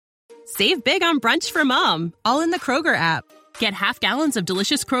Save big on brunch for mom, all in the Kroger app. Get half gallons of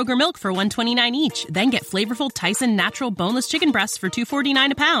delicious Kroger milk for $1.29 each. Then get flavorful Tyson natural boneless chicken breasts for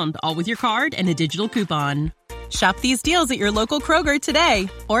 $2.49 a pound, all with your card and a digital coupon. Shop these deals at your local Kroger today,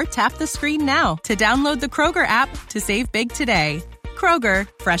 or tap the screen now to download the Kroger app to save big today. Kroger,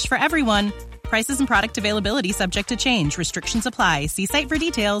 fresh for everyone. Prices and product availability subject to change. Restrictions apply. See site for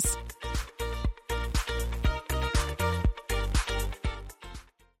details.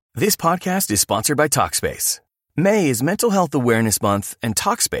 This podcast is sponsored by Talkspace. May is Mental Health Awareness Month, and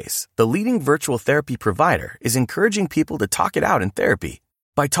Talkspace, the leading virtual therapy provider, is encouraging people to talk it out in therapy.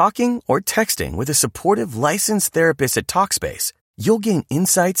 By talking or texting with a supportive, licensed therapist at Talkspace, you'll gain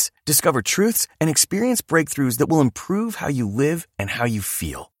insights, discover truths, and experience breakthroughs that will improve how you live and how you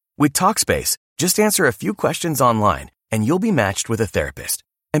feel. With Talkspace, just answer a few questions online, and you'll be matched with a therapist.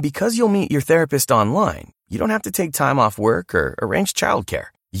 And because you'll meet your therapist online, you don't have to take time off work or arrange childcare.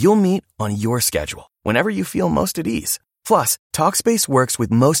 You'll meet on your schedule, whenever you feel most at ease. Plus, Talkspace works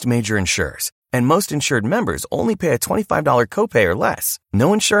with most major insurers, and most insured members only pay a $25 copay or less.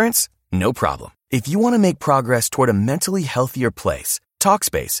 No insurance? No problem. If you want to make progress toward a mentally healthier place,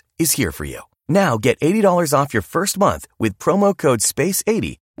 Talkspace is here for you. Now get $80 off your first month with promo code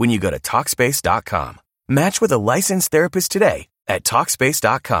SPACE80 when you go to Talkspace.com. Match with a licensed therapist today at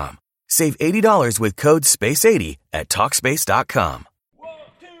Talkspace.com. Save $80 with code SPACE80 at Talkspace.com.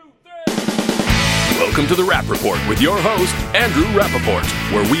 Welcome to the Rap Report with your host, Andrew Rappaport,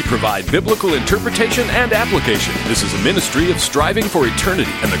 where we provide biblical interpretation and application. This is a ministry of Striving for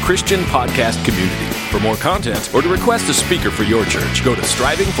Eternity and the Christian podcast community. For more content or to request a speaker for your church, go to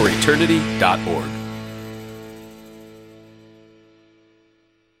strivingforeternity.org.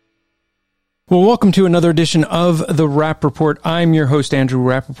 Well, welcome to another edition of the Rap Report. I'm your host, Andrew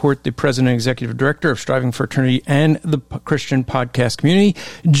Rappaport, the President and Executive Director of Striving for Eternity and the Christian podcast community,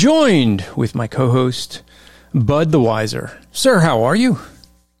 joined with my co-host, Bud the Wiser. Sir, how are you?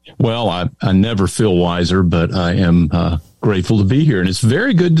 Well, I never feel wiser, but I am grateful to be here. And it's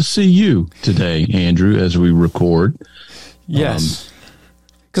very good to see you today, Andrew, as we record. Yes,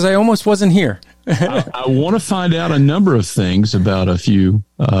 because I almost wasn't here. I want to find out a number of things about a few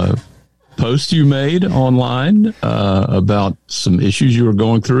posts you made online about some issues you were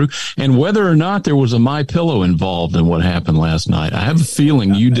going through, and whether or not there was a MyPillow involved in what happened last night. I have a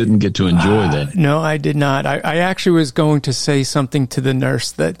feeling you didn't get to enjoy that. No, I did not. I actually was going to say something to the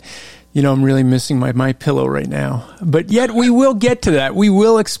nurse that, you know, I'm really missing my MyPillow right now. But yet we will get to that. We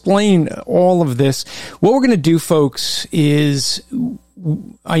will explain all of this. What we're going to do, folks, is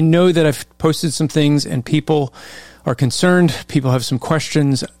I know that I've posted some things and people are concerned. People have some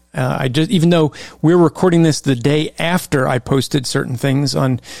questions. Even though we're recording this the day after I posted certain things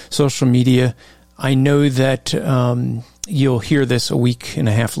on social media, I know that you'll hear this a week and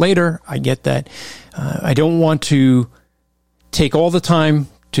a half later. I get that. I don't want to take all the time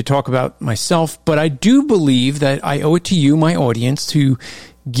to talk about myself, but I do believe that I owe it to you, my audience, to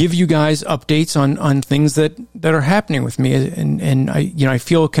give you guys updates on things that are happening with me. And I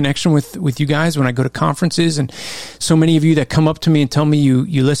feel a connection with you guys when I go to conferences, and so many of you that come up to me and tell me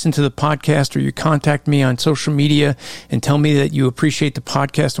you listen to the podcast, or you contact me on social media and tell me that you appreciate the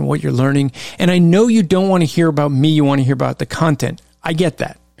podcast and what you're learning. And I know you don't want to hear about me. You want to hear about the content. I get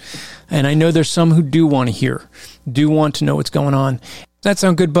that. And I know there's some who do want to know what's going on. Does that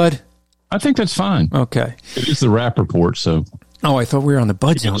sound good, Bud? I think that's fine. Okay. It is the Rap Report, so... Oh, I thought we were on the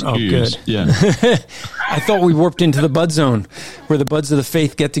Bud Zone. Oh, good. Yeah. I thought we warped into the Bud Zone, where the buds of the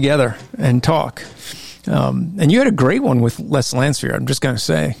faith get together and talk. And you had a great one with Les Lansfield. I'm just going to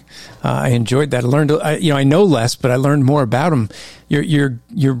say, I enjoyed that. I learned, I know Les, but I learned more about him. You're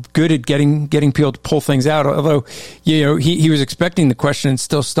good at getting people to pull things out. Although, he was expecting the question and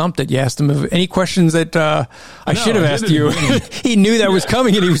still stumped it. You asked him if any questions that I should have asked you. He knew that was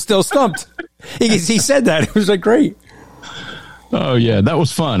coming, and he was still stumped. He said that. It was like great. Oh, yeah, that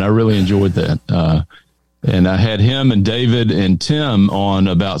was fun. I really enjoyed that. And I had him and David and Tim on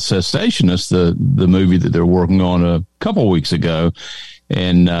about Cessationist, the movie that they're working on a couple weeks ago,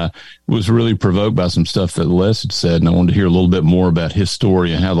 and was really provoked by some stuff that Les had said. And I wanted to hear a little bit more about his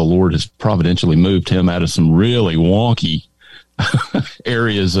story and how the Lord has providentially moved him out of some really wonky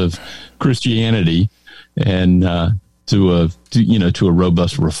areas of Christianity and to a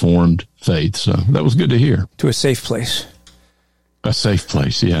robust Reformed faith. So that was good to hear. To a safe place. A safe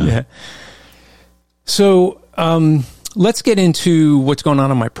place, yeah. So let's get into what's going on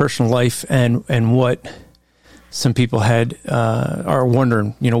in my personal life and what some people are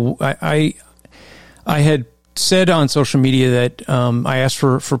wondering. I had said on social media that I asked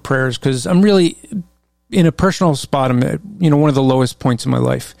for prayers because I'm really in a personal spot. I'm at, one of the lowest points in my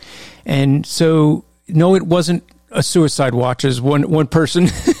life. And so, no, it wasn't a suicide watch as one person.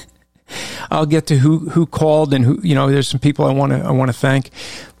 I'll get to who called and who, there's some people I want to thank.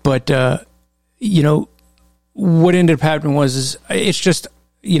 But, what ended up happening is it's just,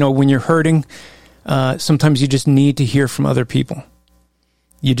 when you're hurting, sometimes you just need to hear from other people.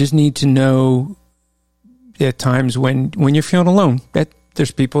 You just need to know at times when you're feeling alone that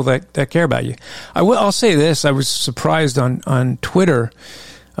there's people that care about you. I'll say this. I was surprised on Twitter,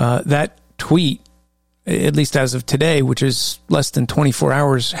 that tweet, at least as of today, which is less than 24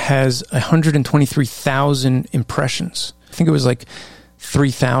 hours, has 123,000 impressions. I think it was like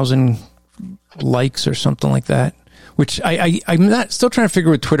 3,000 likes or something like that, which I'm not still trying to figure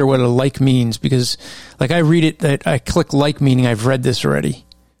with Twitter what a like means, because like I read it that I click like meaning I've read this already.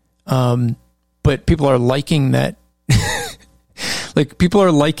 But people are liking that. Like people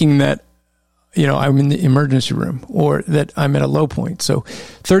are liking that, I'm in the emergency room or that I'm at a low point. So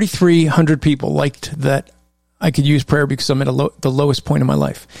 3,300 people liked that I could use prayer because I'm at the lowest point in my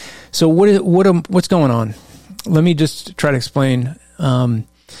life. So what's going on? Let me just try to explain. I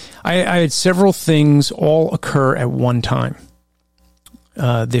had several things all occur at one time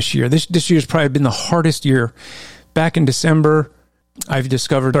this year. This year's probably been the hardest year. Back in December, I've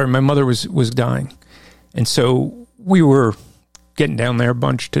discovered my mother was dying. And so we were getting down there a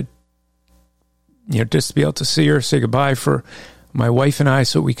bunch to, just to be able to see her, say goodbye for my wife and I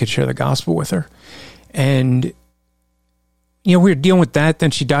so we could share the gospel with her. And, we were dealing with that.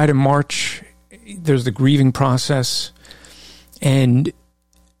 Then she died in March. There's the grieving process. And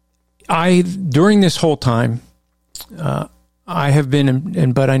during this whole time, I have been,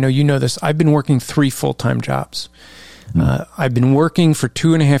 and but I know you know this, I've been working 3 full-time jobs. I've been working for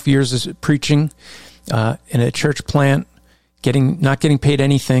 2.5 years as preaching in a church plant, not getting paid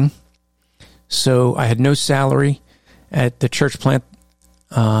anything. So I had no salary at the church plant.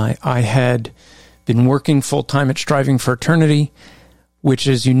 I had been working full-time at Striving for Eternity, which,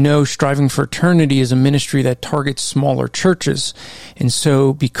 as you know, Striving for Eternity is a ministry that targets smaller churches. And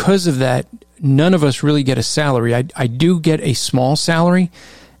so because of that, none of us really get a salary. I do get a small salary.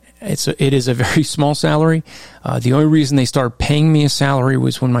 It is a very small salary. The only reason they started paying me a salary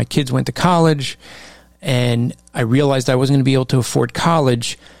was when my kids went to college, and I realized I wasn't going to be able to afford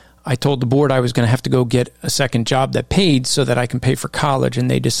college. I told the board I was going to have to go get a second job that paid so that I can pay for college, and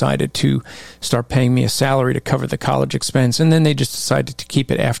they decided to start paying me a salary to cover the college expense, and then they just decided to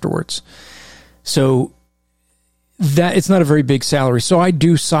keep it afterwards. So that it's not a very big salary. So I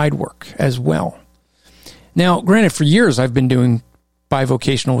do side work as well. Now, granted, for years I've been doing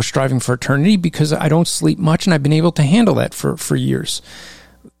bivocational with Striving for Eternity because I don't sleep much, and I've been able to handle that for years,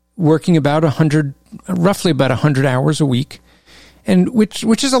 working roughly about 100 hours a week, and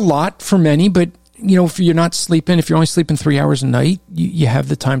which is a lot for many. But if you're not sleeping, if you're only sleeping 3 hours a night, you have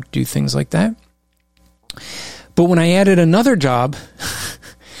the time to do things like that. But when I added another job,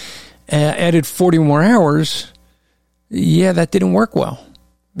 added 40 more hours, that didn't work well.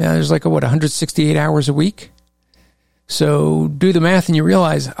 There's 168 hours a week. So do the math and you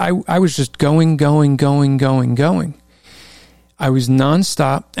realize I was just going. I was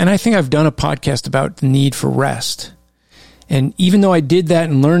nonstop. And I think I've done a podcast about the need for rest. And even though I did that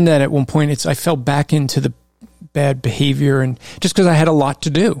and learned that at one point, I fell back into the bad behavior, and just because I had a lot to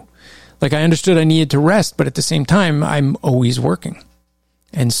do. I understood I needed to rest, but at the same time, I'm always working.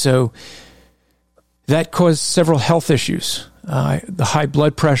 And so that caused several health issues. The high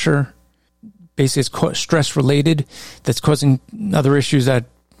blood pressure, basically it's stress-related, that's causing other issues that I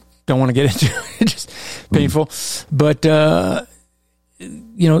don't want to get into. It's just painful. But,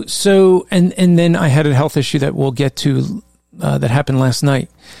 so, and then I had a health issue that we'll get to that happened last night.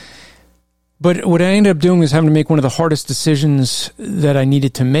 But what I ended up doing was having to make one of the hardest decisions that I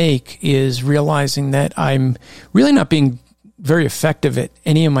needed to make, is realizing that I'm really not being very effective at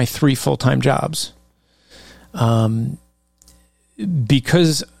any of my 3 full-time jobs.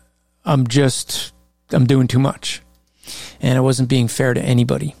 Because I'm doing too much, and I wasn't being fair to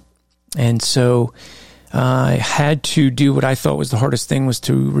anybody. And so I had to do what I thought was the hardest thing, was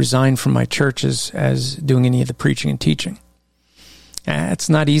to resign from my church as doing any of the preaching and teaching. It's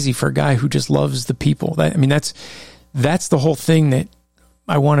not easy for a guy who just loves the people. That's the whole thing that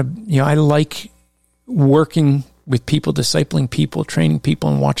I want to, I like working with people, discipling people, training people,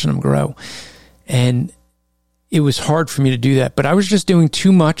 and watching them grow. And it was hard for me to do that, but I was just doing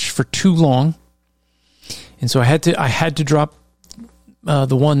too much for too long. And so I had to drop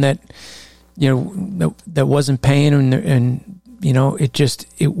the one that, that wasn't paying, and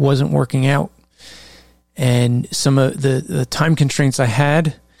it wasn't working out. And some of the time constraints I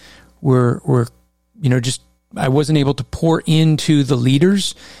had were I wasn't able to pour into the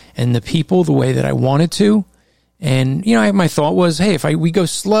leaders and the people the way that I wanted to. And, my thought was, hey, if we go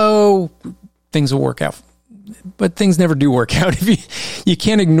slow, things will work out. But things never do work out. If you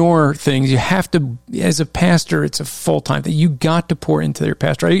can't ignore things. You have to, as a pastor, it's a full-time thing. You got to pour into your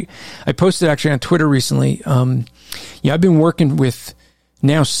pastor. I posted actually on Twitter recently. I've been working with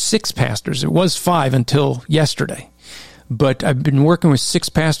now 6 pastors. It was 5 until yesterday. But I've been working with 6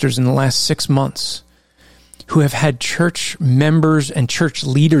 pastors in the last 6 months who have had church members and church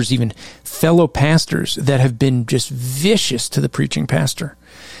leaders, even fellow pastors, that have been just vicious to the preaching pastor.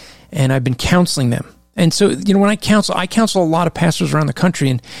 And I've been counseling them. And so, when I counsel a lot of pastors around the country,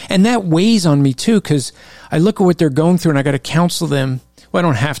 and that weighs on me too, because I look at what they're going through and I got to counsel them. Well, I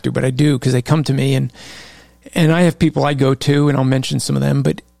don't have to, but I do, because they come to me, and I have people I go to, and I'll mention some of them,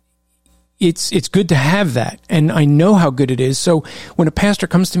 but it's good to have that. And I know how good it is. So when a pastor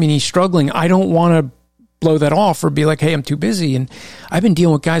comes to me and he's struggling, I don't want to blow that off or be like, hey, I'm too busy. And I've been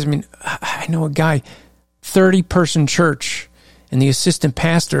dealing with guys. I know a guy, 30-person church, and the assistant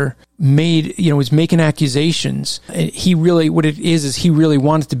pastor was making accusations. He really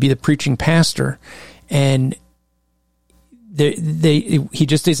wanted to be the preaching pastor, and he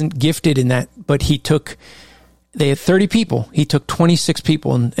just isn't gifted in that. But they had 30 people. He took 26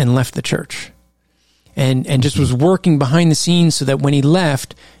 people and left the church, and just was working behind the scenes so that when he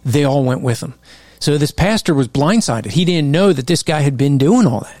left, they all went with him. So this pastor was blindsided. He didn't know that this guy had been doing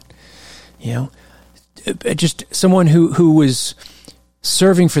all that. Just someone who was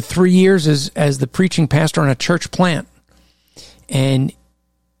serving for 3 years as the preaching pastor on a church plant. And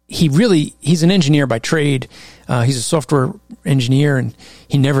he's an engineer by trade. He's a software engineer, and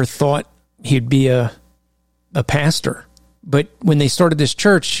he never thought he'd be a pastor. But when they started this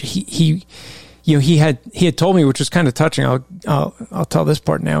church, he had told me, which was kind of touching. I'll tell this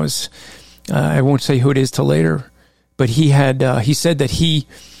part now, is I won't say who it is till later, but he said that he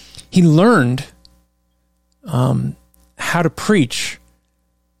learned how to preach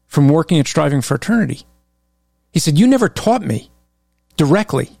from working at Striving for Eternity. He said, you never taught me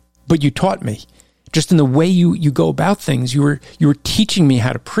directly, but you taught me just in the way you go about things. You were teaching me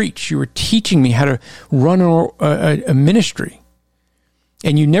how to preach. You were teaching me how to run a ministry.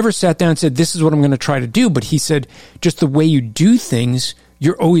 And you never sat down and said, this is what I'm going to try to do. But he said, just the way you do things,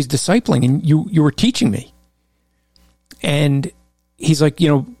 you're always discipling, and you were teaching me. And he's like,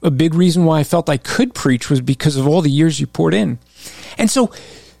 a big reason why I felt I could preach was because of all the years you poured in. And so,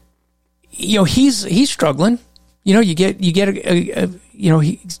 he's struggling.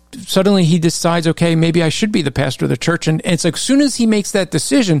 Suddenly he decides, okay, maybe I should be the pastor of the church. And it's like, as soon as he makes that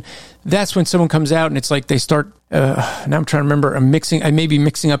decision, that's when someone comes out, and it's like they start, now I'm trying to remember, I may be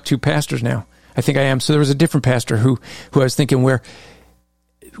mixing up 2 pastors now. I think I am. So there was a different pastor who I was thinking where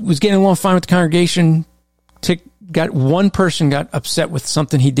was getting along fine with the congregation. One person got upset with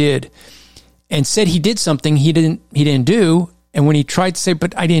something he did and said he did something he didn't do. And when he tried to say,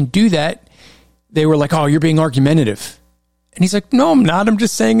 but I didn't do that, they were like, oh, you're being argumentative. And he's like, no, I'm not. I'm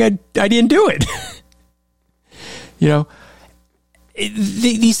just saying I didn't do it.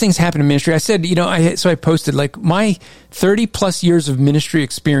 These things happen in ministry. I said, so I posted, like, my 30 plus years of ministry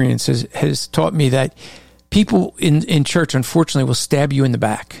experience has taught me that people in church, unfortunately, will stab you in the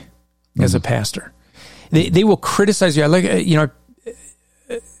back as a pastor. They will criticize you.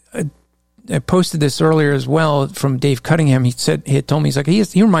 I posted this earlier as well from Dave Cunningham. He had told me, he's like,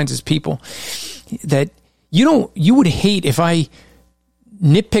 he reminds his people that you would hate if I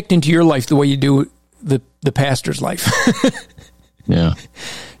nitpicked into your life the way you do the pastor's life. Yeah.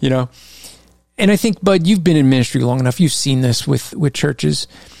 And I think, Bud, you've been in ministry long enough. You've seen this with churches.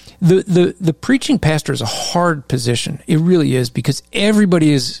 The preaching pastor is a hard position. It really is, because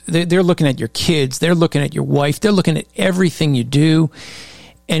everybody they're looking at your kids. They're looking at your wife. They're looking at everything you do.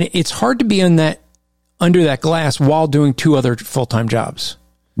 And it's hard to be under that glass while doing 2 other full-time jobs.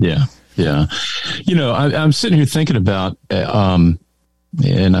 Yeah. Yeah. I'm sitting here thinking about, and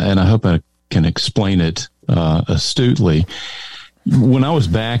I hope I can explain it astutely. When I was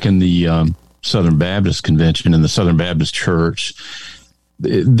back in the Southern Baptist Convention in the Southern Baptist Church,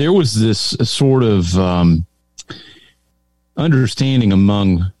 there was this sort of understanding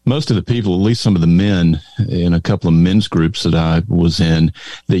among most of the people, at least some of the men in a couple of men's groups that I was in,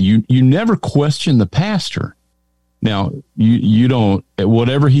 that you never question the pastor. Now, you don't,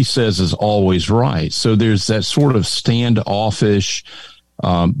 whatever he says is always right. So there's that sort of standoffish,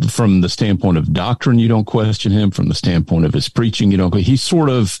 from the standpoint of doctrine, you don't question him. From the standpoint of his preaching, you don't. He's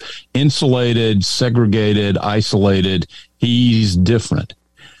sort of insulated, segregated, isolated. He's different.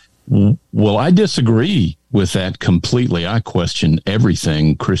 Well, I disagree with that completely. I question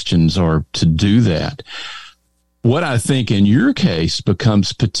everything Christians are to do that. What I think in your case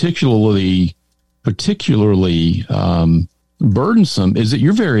becomes particularly burdensome is that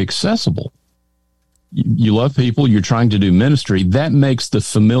you're very accessible. You love people. You're trying to do ministry. That makes the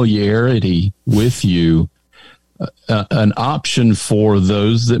familiarity with you an option for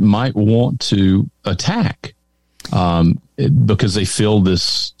those that might want to attack, because they feel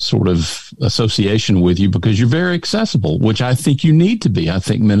this sort of association with you because you're very accessible, which I think you need to be. I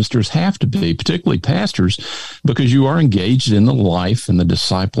think ministers have to be, particularly pastors, because you are engaged in the life and the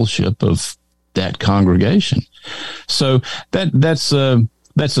discipleship of that congregation. So that's a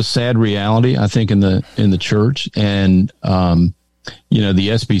sad reality, I think, in the church. And the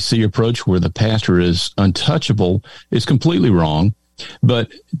SBC approach where the pastor is untouchable is completely wrong.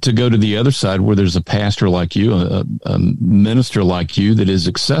 But to go to the other side where there's a pastor like you, a minister like you that is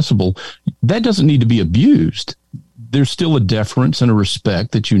accessible, that doesn't need to be abused. There's still a deference and a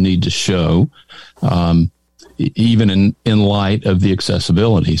respect that you need to show, even in light of the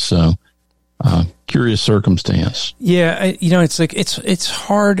accessibility. So, curious circumstance. Yeah, it's like it's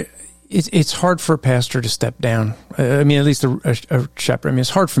hard. It's hard for a pastor to step down. I mean, at least a shepherd. I mean,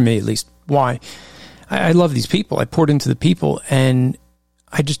 it's hard for me, at least. Why? I love these people. I poured into the people, and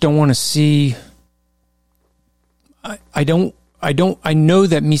I just don't want to see. I know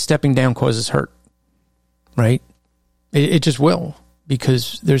that me stepping down causes hurt, right? It just will,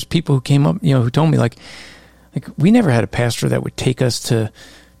 because there's people who came up, who told me like we never had a pastor that would take us to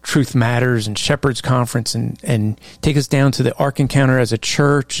Truth Matters and Shepherd's Conference and take us down to the Ark Encounter as a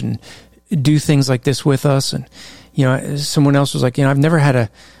church and do things like this with us. And, someone else was like, I've never had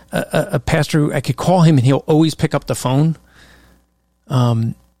a pastor who I could call him and he'll always pick up the phone.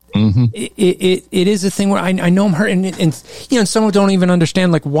 It is a thing where I know I'm hurt, and some don't even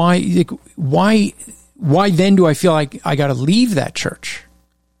understand why then do I feel like I got to leave that church?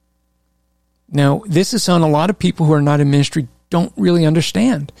 Now, this is on a lot of people who are not in ministry don't really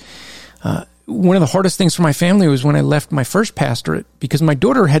understand. One of the hardest things for my family was when I left my first pastorate, because my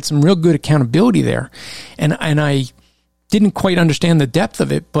daughter had some real good accountability there, and I didn't quite understand the depth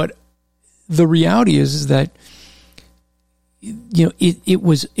of it. But the reality is that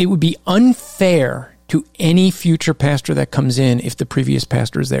it would be unfair to any future pastor that comes in if the previous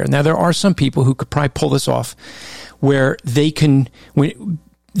pastor is there. Now, there are some people who could probably pull this off, where they can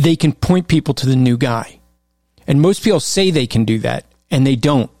point people to the new guy. And most people say they can do that, and they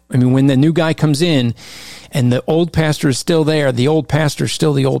don't. I mean, when the new guy comes in and the old pastor is still there, the old pastor is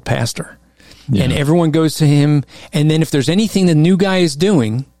still the old pastor. Yeah. And everyone goes to him. And then if there's anything the new guy is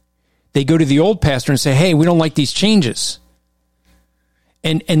doing, they go to the old pastor and say, hey, we don't like these changes.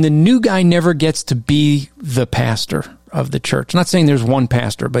 And the new guy never gets to be the pastor of the church. I'm not saying there's one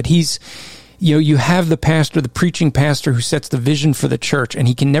pastor, but he's, you have the pastor, the preaching pastor who sets the vision for the church, and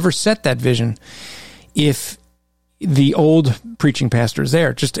he can never set that vision if the old preaching pastor is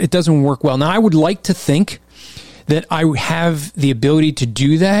there. It doesn't work well. Now, I would like to think that I have the ability to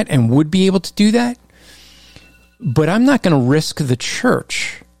do that and would be able to do that, but I'm not going to risk the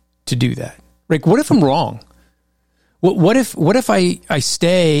church to do that. Like, what if I'm wrong? What if I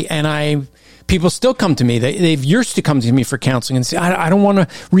stay and people still come to me? They've used to come to me for counseling and say, I don't want to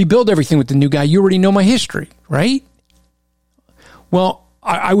rebuild everything with the new guy. You already know my history, right? Well,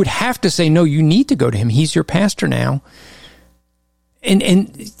 I would have to say, no, you need to go to him. He's your pastor now. And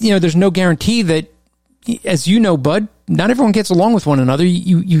there's no guarantee that, as you know, Bud, not everyone gets along with one another.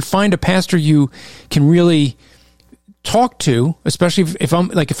 You find a pastor you can really talk to, especially if I'm,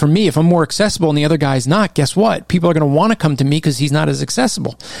 like, for me, if I'm more accessible and the other guy's not, guess what? People are going to want to come to me because he's not as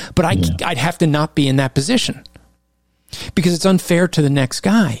accessible. But I'd have to not be in that position because it's unfair to the next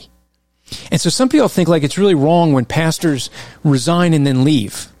guy. And so some people think like it's really wrong when pastors resign and then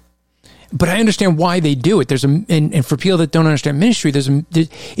leave. But I understand why they do it. And for people that don't understand ministry,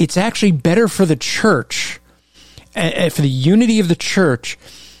 it's actually better for the church, for the unity of the church,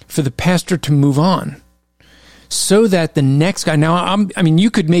 for the pastor to move on, so that the next guy. Now, you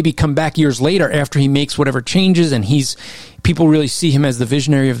could maybe come back years later after he makes whatever changes, and people really see him as the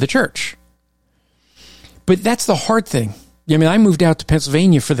visionary of the church. But that's the hard thing. I moved out to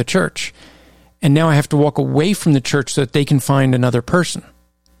Pennsylvania for the church, and now I have to walk away from the church so that they can find another person,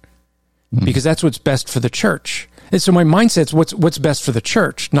 because that's what's best for the church. And so my mindset's what's best for the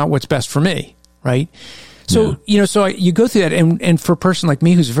church, not what's best for me, right? So, you go through that, and for a person like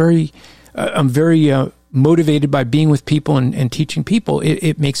me who's I'm very motivated by being with people and teaching people,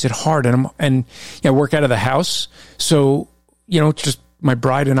 it makes it hard. And I work out of the house, so it's just my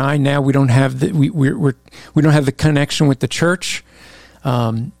bride and I. Now we don't have we don't have the connection with the church.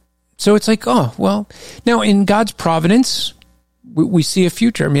 So it's like, oh, well, now in God's providence, we see a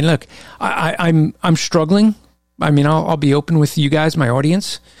future. I mean, look, I'm struggling. I mean, I'll be open with you guys, my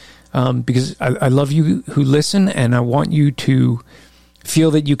audience, because I love you who listen, and I want you to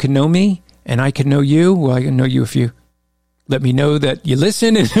feel that you can know me and I can know you. Well, I can know you if you let me know that you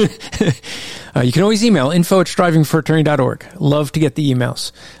listen. And you can always email info@strivingforeternity.org. Love to get the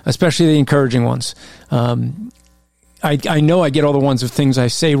emails, especially the encouraging ones. I know I get all the ones of things I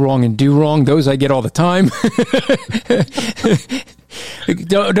say wrong and do wrong. Those I get all the time.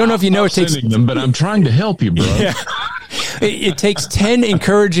 don't know if you know, it takes them, but I'm trying to help you, bro. Yeah. It takes 10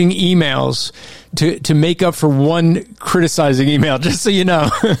 encouraging emails to make up for one criticizing email, just so you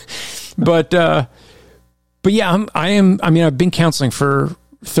know. But yeah, I've been counseling for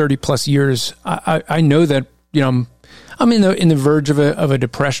 30 plus years. I know that, you know, I'm in the verge of a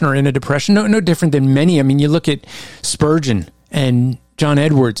depression, or in a depression. No different than many. I mean, you look at Spurgeon and John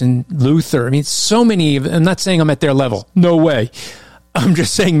Edwards and Luther. I mean, so many of, I'm not saying I'm at their level. No way. I'm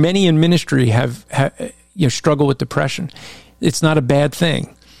just saying many in ministry have struggle with depression. It's not a bad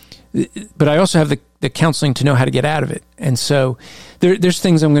thing. But I also have the counseling to know how to get out of it. And so there's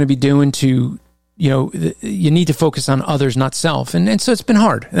things I'm going to be doing to, you need to focus on others, not self. And so it's been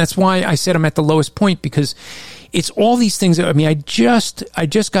hard. And that's why I said I'm at the lowest point, because it's all these things. I mean, I just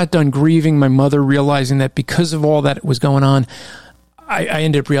got done grieving my mother, realizing that because of all that was going on, I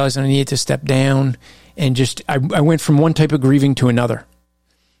ended up realizing I needed to step down, and I went from one type of grieving to another.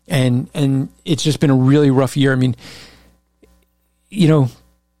 And it's just been a really rough year. I mean,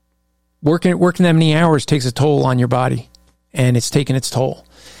 working that many hours takes a toll on your body, and it's taken its toll.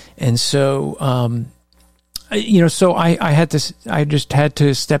 And so, so I just had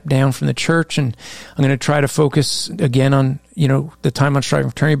to step down from the church, and I'm going to try to focus again on, the time on Striving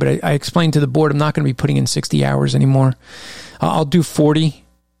for Eternity. But I explained to the board, I'm not going to be putting in 60 hours anymore. I'll do 40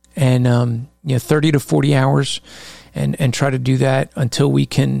 and, 30 to 40 hours and try to do that until we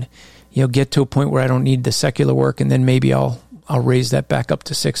can, get to a point where I don't need the secular work. And then maybe I'll raise that back up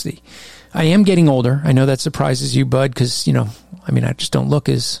to 60. I am getting older. I know that surprises you, Bud, because, I just don't look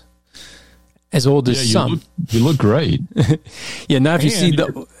as old as some. You look great. Yeah, now if you see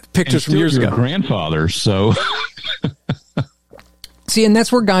the pictures from years ago. Grandfather, so. See, and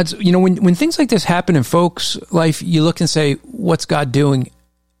that's where God's, when things like this happen in folks' life, you look and say, what's God doing?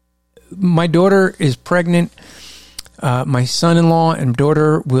 My daughter is pregnant. My son-in-law and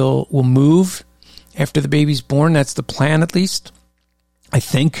daughter will move after the baby's born. That's the plan, at least, I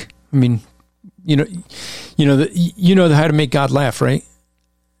think. I mean, you know how to make God laugh, right?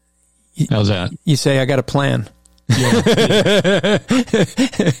 How's that? You say, I got a plan. Yeah.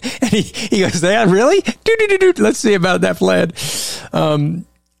 And he goes, yeah, really? Let's see about that plan.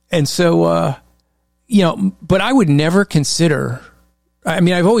 And so, but I would never consider,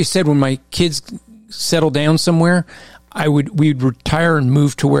 I've always said when my kids settle down somewhere, we'd retire and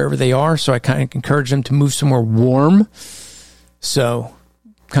move to wherever they are. So I kind of encourage them to move somewhere warm. So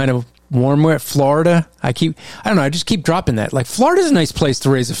kind of warm, where Florida. I just keep dropping that. Like, Florida's a nice place to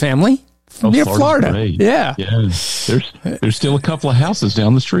raise a family. Near Florida. Great. Yeah. There's still a couple of houses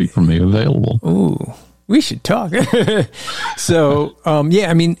down the street from me available. Ooh, we should talk. So,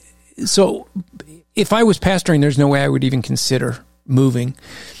 so if I was pastoring, there's no way I would even consider moving.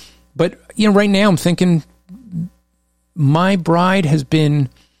 But, right now I'm thinking my bride has been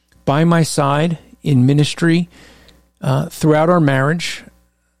by my side in ministry throughout our marriage.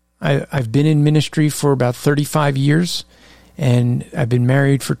 I've been in ministry for about 35 years. And I've been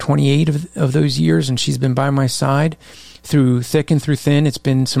married for 28 of those years, and she's been by my side through thick and through thin. It's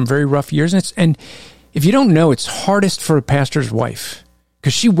been some very rough years. And if you don't know, it's hardest for a pastor's wife,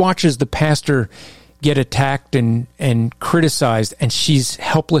 because she watches the pastor get attacked and criticized, and she's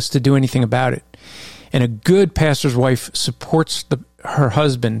helpless to do anything about it. And a good pastor's wife supports her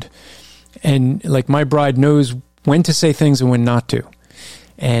husband, and like my bride knows when to say things and when not to,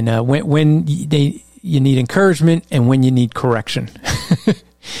 and when you need encouragement and when you need correction.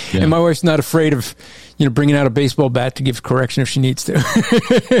 Yeah. And my wife's not afraid of, bringing out a baseball bat to give correction if she needs to.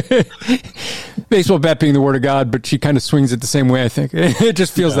 Baseball bat being the word of God, but she kind of swings it the same way, I think. It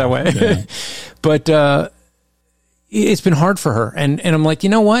just feels that way. Yeah. But it's been hard for her. And I'm like, you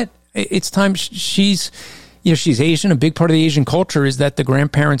know what? It's time. She's Asian. A big part of the Asian culture is that the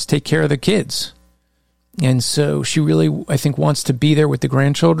grandparents take care of the kids. And so she really, I think, wants to be there with the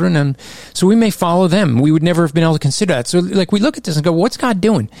grandchildren. And so we may follow them. We would never have been able to consider that. So like, we look at this and go, what's God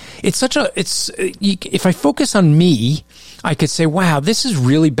doing? If I focus on me, I could say, wow, this is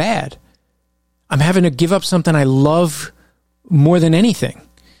really bad. I'm having to give up something I love more than anything.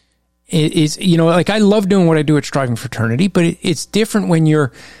 It is, I love doing what I do at Striving for Eternity, but it's different when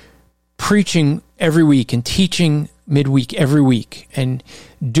you're preaching every week and teaching midweek every week and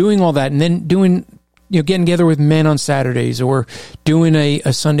doing all that, and then doing, getting together with men on Saturdays or doing a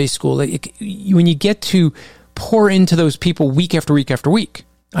Sunday school, when you get to pour into those people week after week after week,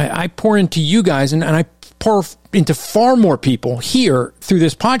 I pour into you guys, and I pour into far more people here through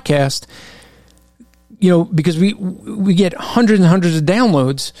this podcast, because we get hundreds and hundreds of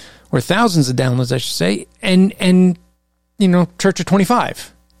downloads, or thousands of downloads, I should say, and church of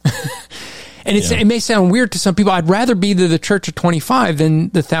 25. And it may sound weird to some people. I'd rather be the church of 25 than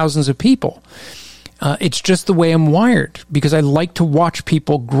the thousands of people. It's just the way I'm wired, because I like to watch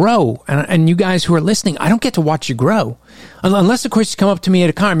people grow. And you guys who are listening, I don't get to watch you grow. Unless, of course, you come up to me at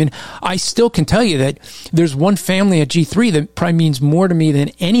a con. I mean, I still can tell you that there's one family at G3 that probably means more to me than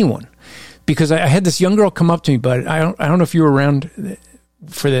anyone. Because I had this young girl come up to me, but I don't know if you were around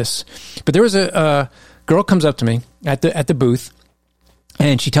for this. But there was a girl comes up to me at the booth,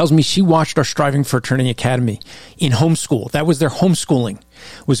 and she tells me she watched our Striving for Eternity Academy in homeschool. That was their homeschooling,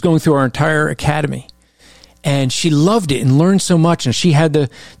 was going through our entire academy. And she loved it and learned so much. And she had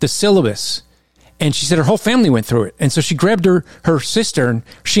the syllabus. And she said her whole family went through it. And so she grabbed her sister, and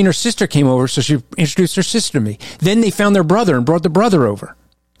she and her sister came over. So she introduced her sister to me. Then they found their brother and brought the brother over.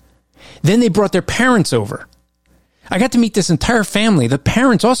 Then they brought their parents over. I got to meet this entire family. The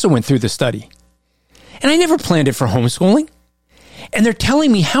parents also went through the study. And I never planned it for homeschooling. And they're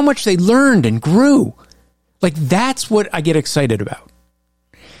telling me how much they learned and grew. Like, that's what I get excited about.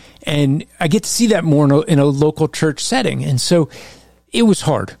 And I get to see that more in a local church setting. And so it was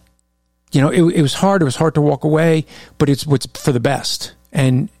hard. It was hard. It was hard to walk away, but it's what's for the best.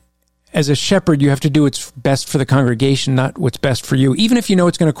 And as a shepherd, you have to do what's best for the congregation, not what's best for you. Even if you know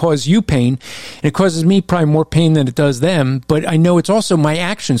it's going to cause you pain, and it causes me probably more pain than it does them, but I know it's also my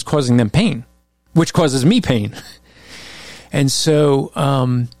actions causing them pain, which causes me pain. And so,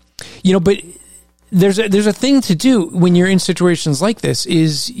 but there's a thing to do when you're in situations like this,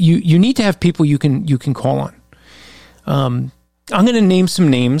 is you need to have people you can call on. I'm going to name some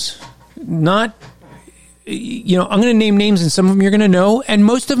names, I'm going to name names, and some of them you're going to know, and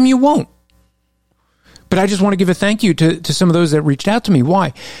most of them you won't. But I just want to give a thank you to some of those that reached out to me.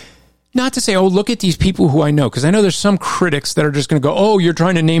 Why? Not to say, oh, look at these people who I know, because I know there's some critics that are just going to go, oh, you're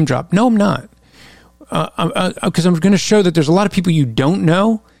trying to name drop. No, I'm not. Because I'm going to show that there's a lot of people you don't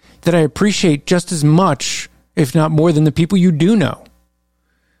know that I appreciate just as much, if not more, than the people you do know.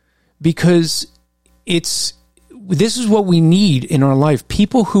 Because this is what we need in our life.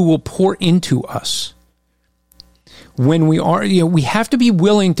 People who will pour into us. When we are, we have to be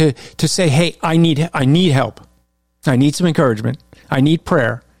willing to say, hey, I need help. I need some encouragement. I need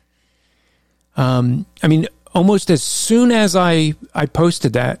prayer. Almost as soon as I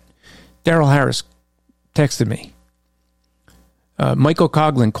posted that, Daryl Harris texted me. Michael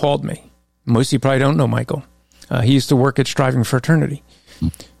Coughlin called me. Most of you probably don't know Michael. He used to work at Striving for Eternity.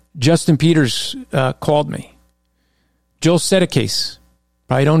 Justin Peters called me. Joel Sedekase,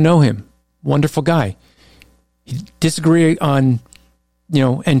 probably don't know him. Wonderful guy. He disagree on,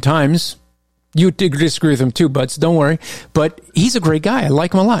 end times. You disagree with him too, Butts. Don't worry. But he's a great guy. I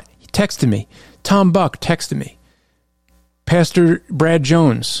like him a lot. He texted me. Tom Buck texted me. Pastor Brad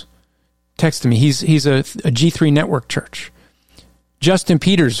Jones texted me. He's a G3 Network church. Justin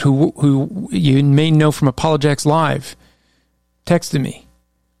Peters, who you may know from Apologetics Live, texted me.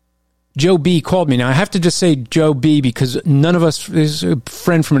 Joe B called me. Now, I have to just say Joe B because none of us, is a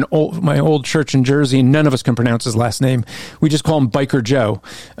friend from my old church in Jersey, and none of us can pronounce his last name. We just call him Biker Joe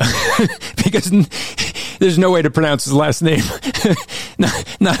because there's no way to pronounce his last name.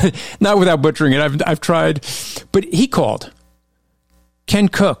 not without butchering it. I've tried, but he called. Ken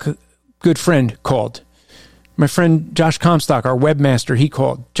Cook, good friend, called. My friend Josh Comstock, our webmaster, he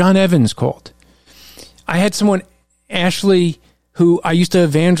called. John Evans called. I had someone, Ashley, who I used to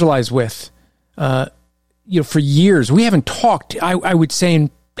evangelize with, for years. We haven't talked, I would say, in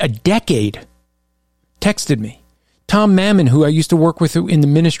a decade, texted me. Tom Mammon, who I used to work with in the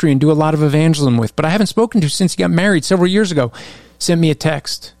ministry and do a lot of evangelism with, but I haven't spoken to since he got married several years ago, sent me a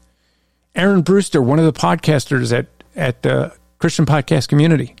text. Aaron Brewster, one of the podcasters at the Christian Podcast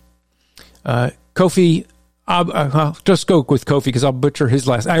Community. Kofi, I'll just go with Kofi because I'll butcher his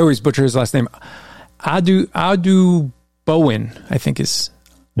last. I always butcher his last name. Adu Bowen, I think is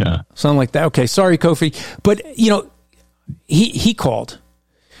something like that. Okay, sorry, Kofi, but he called.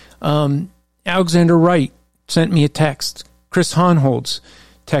 Alexander Wright sent me a text. Chris Honholz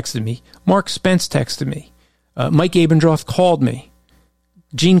texted me. Mark Spence texted me. Mike Abendroth called me.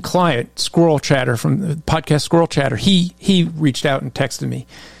 Gene Clyott, Squirrel Chatter from the podcast Squirrel Chatter, he reached out and texted me.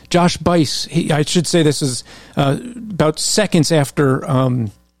 Josh Bice, I should say this is about seconds after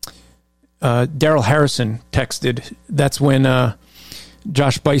Daryl Harrison texted. That's when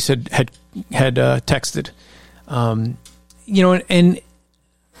Josh Bice had texted.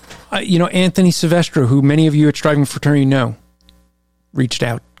 Anthony Silvestro, who many of you at Striving for Eternity know, reached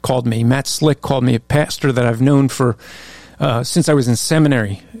out, called me. Matt Slick called me, a pastor that I've known for since I was in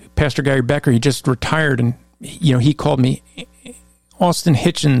seminary. Pastor Gary Becker, he just retired, and he called me. Austin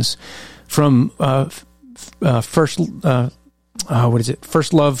Hitchens from First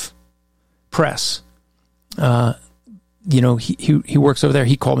Love Press. He works over there.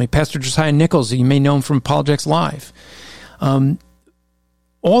 He called me. Pastor Josiah Nichols, you may know him from Apologetics Live.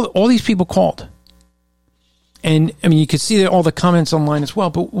 All these people called. And I mean, you could see all the comments online as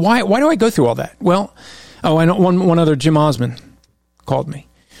well, but why do I go through all that? Well, I know one other, Jim Osmond, called me.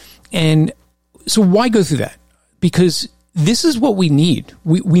 And so why go through that? Because this is what we need.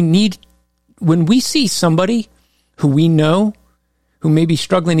 We need, when we see somebody who we know, who may be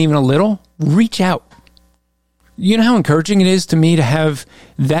struggling even a little, reach out. You know how encouraging it is to me to have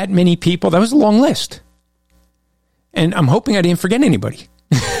that many people? That was a long list. And I'm hoping I didn't forget anybody.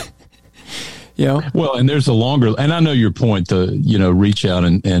 Well, and there's a longer, and I know your point to, reach out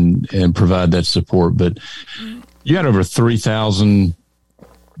and provide that support, but you had over 3,000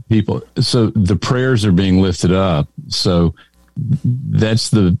 people. So the prayers are being lifted up. So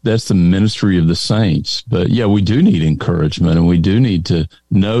that's the ministry of the saints. But yeah, we do need encouragement, and we do need to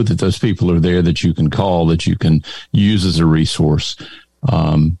know that those people are there that you can call, that you can use as a resource.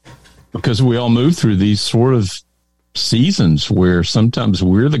 Because we all move through these sort of seasons where sometimes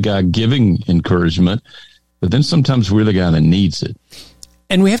we're the guy giving encouragement, but then sometimes we're the guy that needs it.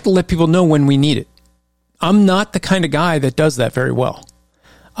 And we have to let people know when we need it. I'm not the kind of guy that does that very well.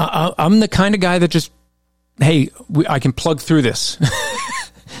 I'm the kind of guy that just, hey, I can plug through this.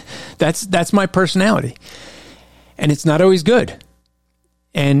 That's my personality. And it's not always good.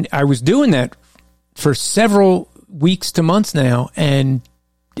 And I was doing that for several weeks to months now, and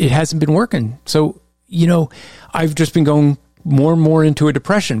it hasn't been working. So, I've just been going more and more into a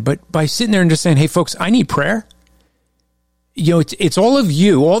depression. But by sitting there and just saying, hey, folks, I need prayer. It's all of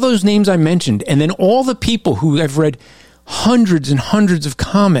you, all those names I mentioned, and then all the people who I've read hundreds and hundreds of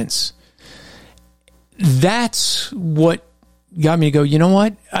comments. That's what got me to go, you know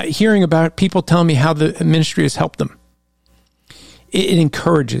what? Hearing about people telling me how the ministry has helped them. It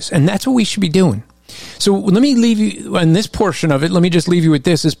encourages. And that's what we should be doing. So let me leave you on this portion of it. Let me just leave you with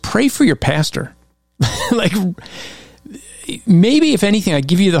this: is pray for your pastor. Like, maybe if anything, I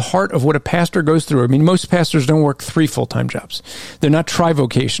give you the heart of what a pastor goes through. I mean, most pastors don't work 3 full-time jobs. They're not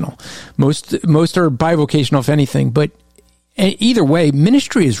trivocational. Most are bivocational, if anything. But either way,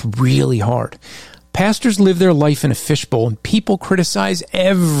 ministry is really hard. Pastors live their life in a fishbowl, and people criticize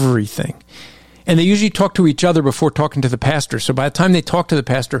everything. And they usually talk to each other before talking to the pastor. So by the time they talk to the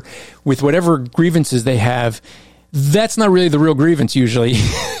pastor with whatever grievances they have, that's not really the real grievance usually.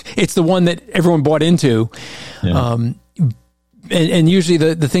 It's the one that everyone bought into. Yeah. And usually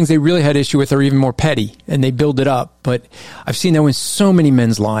the things they really had issue with are even more petty, and they build it up. But I've seen that in so many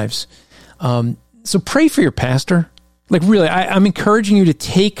men's lives. So pray for your pastor. Like, really, I'm encouraging you to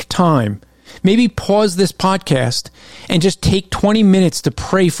take time. Maybe pause this podcast and just take 20 minutes to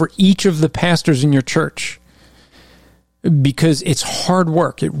pray for each of the pastors in your church, because it's hard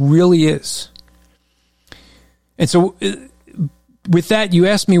work. It really is. And so with that, you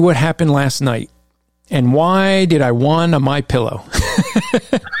asked me what happened last night and why did I want a MyPillow?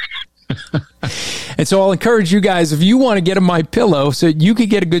 And so I'll encourage you guys, if you want to get a MyPillow so you could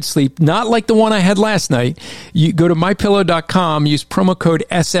get a good sleep, not like the one I had last night, you go to MyPillow.com, use promo code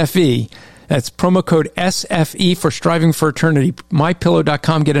SFE. That's promo code SFE for Striving for Eternity.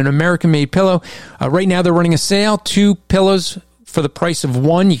 MyPillow.com, get an American-made pillow. Right now they're running a sale, 2 pillows for the price of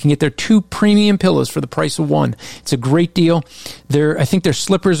 1. You can get their 2 premium pillows for the price of 1. It's a great deal. I think their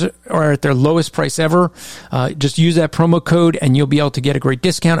slippers are at their lowest price ever. Just use that promo code and you'll be able to get a great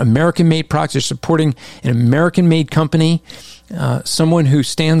discount. American-made products. They're supporting an American-made company. Someone who at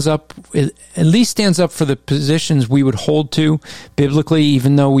least stands up for the positions we would hold to biblically,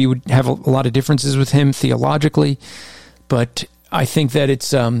 even though we would have a lot of differences with him theologically. But I think that it's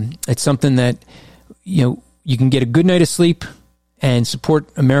something that, you can get a good night of sleep and support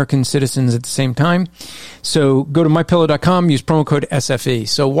American citizens at the same time. So go to MyPillow.com, use promo code SFE.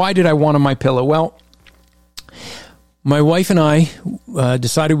 So why did I want a MyPillow? Well, my wife and I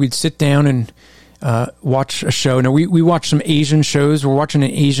decided we'd sit down and watch a show. Now, we watch some Asian shows. We're watching an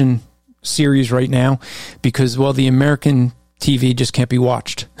Asian series right now because, well, the American TV just can't be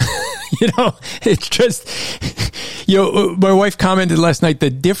watched. It's just, my wife commented last night, the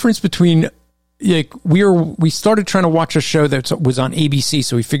difference between we started trying to watch a show that was on ABC,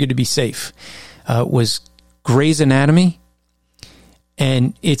 so we figured to be safe. Was Grey's Anatomy,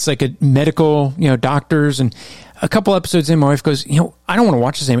 and it's like a medical, doctors, and a couple episodes in, my wife goes, I don't want to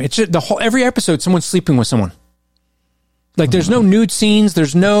watch the same. It's just every episode, someone's sleeping with someone. Like there's no nude scenes.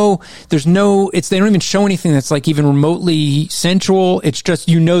 There's no, they don't even show anything that's like even remotely sensual. It's just,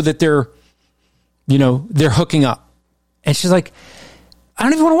 that they're hooking up. And she's like, I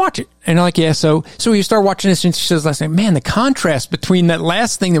don't even want to watch it. And I'm like, yeah. So you start watching this, and she says last night, man, the contrast between that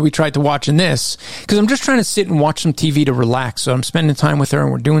last thing that we tried to watch and this, because I'm just trying to sit and watch some TV to relax. So I'm spending time with her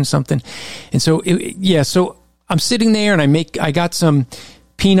and we're doing something. And so, so I'm sitting there and I got some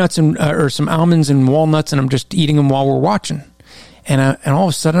peanuts and or some almonds and walnuts, and I'm just eating them while we're watching. And all of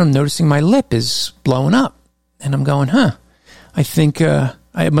a sudden I'm noticing my lip is blowing up, and I'm going, I think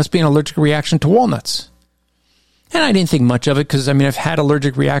it must be an allergic reaction to walnuts. And I didn't think much of it because, I've had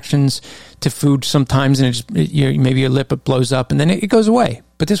allergic reactions to food sometimes, and maybe your lip blows up and then it goes away.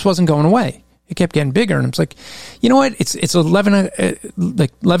 But this wasn't going away. It kept getting bigger, and I was like, you know what? It's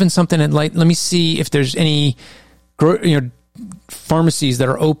 11 something at night. Let me see if there's any, pharmacies that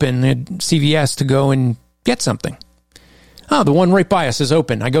are open at CVS to go and get something. Oh, the one right by us is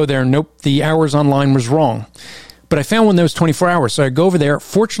open. I go there, and nope, the hours online was wrong. But I found one that was 24 hours, so I go over there.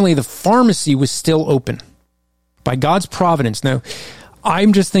 Fortunately, the pharmacy was still open. By God's providence. Now,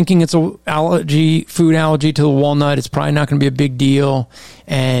 I'm just thinking it's food allergy to the walnut. It's probably not going to be a big deal,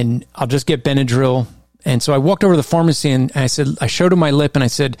 and I'll just get Benadryl. And so I walked over to the pharmacy, and I showed him my lip, and I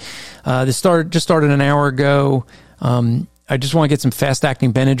said, this just started an hour ago. I just want to get some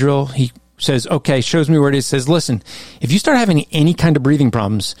fast-acting Benadryl. He says, okay, shows me where it is, says, listen, if you start having any kind of breathing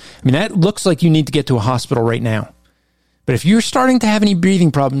problems, that looks like you need to get to a hospital right now. But if you're starting to have any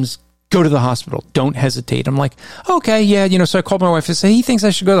breathing problems, go to the hospital. Don't hesitate. I'm like, okay, yeah. So I called my wife and said, he thinks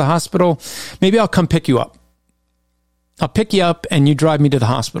I should go to the hospital. Maybe I'll come pick you up. I'll pick you up and you drive me to the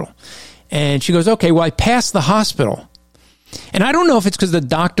hospital. And she goes, okay, well, I passed the hospital. And I don't know if it's because the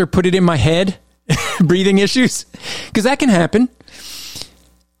doctor put it in my head, breathing issues, because that can happen.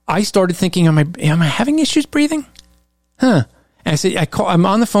 I started thinking, am I having issues breathing? And I said, I'm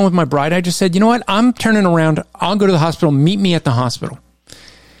on the phone with my bride. I just said, you know what? I'm turning around. I'll go to the hospital. Meet me at the hospital.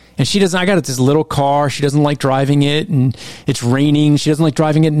 And she doesn't, I got this little car. She doesn't like driving it, and it's raining. She doesn't like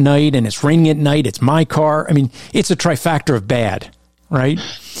driving at night, and it's raining at night. It's my car. It's a trifecta of bad, right?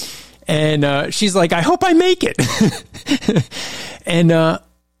 And she's like, I hope I make it. And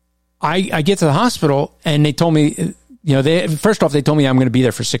I get to the hospital, and they told me, first off, they told me I'm going to be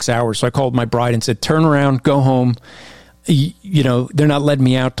there for 6 hours. So I called my bride and said, turn around, go home. They're not letting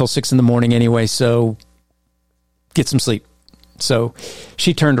me out till 6 a.m. anyway, so get some sleep. So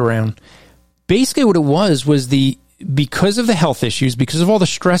she turned around. Basically what it was because of the health issues, because of all the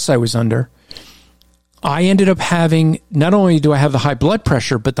stress I was under, I ended up having, not only do I have the high blood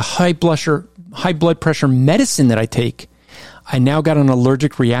pressure, but the high blood pressure medicine that I take, I now got an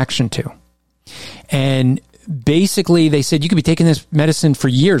allergic reaction to. And basically they said, you could be taking this medicine for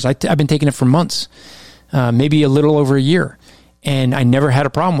years. I've been taking it for months, maybe a little over a year. And I never had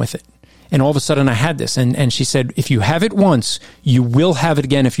a problem with it. And all of a sudden I had this. And she said, if you have it once, you will have it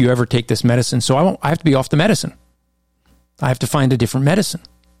again if you ever take this medicine. So I have to be off the medicine. I have to find a different medicine.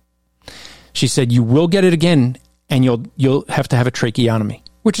 She said, you will get it again, and you'll have to have a tracheotomy,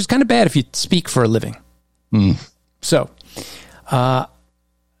 which is kind of bad if you speak for a living. So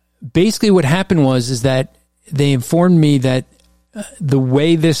basically what happened is that they informed me that the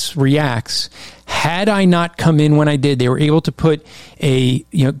way this reacts, had I not come in when I did, they were able to put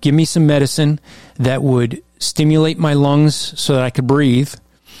give me some medicine that would stimulate my lungs so that I could breathe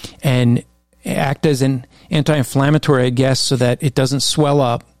and act as an anti-inflammatory, I guess, so that it doesn't swell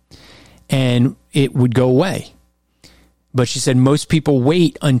up and it would go away. But she said most people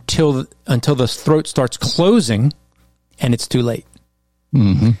wait until the throat starts closing and it's too late.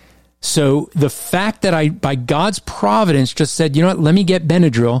 Mm-hmm. So the fact that I, by God's providence, just said, you know what, let me get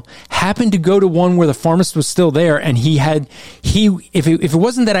Benadryl, happened to go to one where the pharmacist was still there, and if it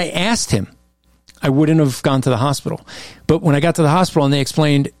wasn't that I asked him, I wouldn't have gone to the hospital. But when I got to the hospital and they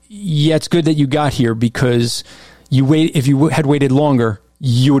explained, yeah, it's good that you got here because if you had waited longer,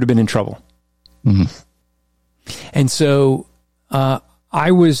 you would have been in trouble. Mm-hmm. And so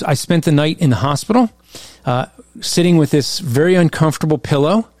I spent the night in the hospital, sitting with this very uncomfortable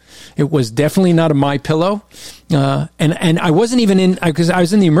pillow. It was definitely not a MyPillow. And I wasn't even because I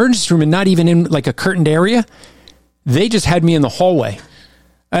was in the emergency room and not even in like a curtained area. They just had me in the hallway.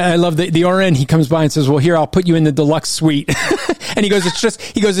 I love the RN. He comes by and says, well, here, I'll put you in the deluxe suite. And he goes,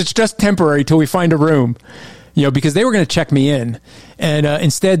 it's just temporary till we find a room. because they were going to check me in, and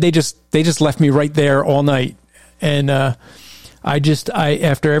instead they just left me right there all night. And I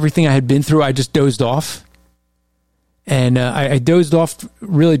after everything I had been through, I just dozed off. And I dozed off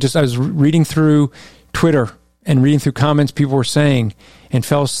really I was reading through Twitter and reading through comments people were saying, and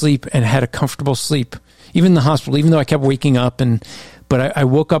fell asleep and had a comfortable sleep. Even in the hospital, even though I kept waking up, but I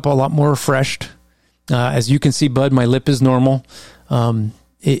woke up a lot more refreshed. As you can see, Bud, my lip is normal.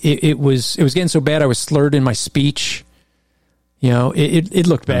 It was getting so bad I was slurred in my speech. It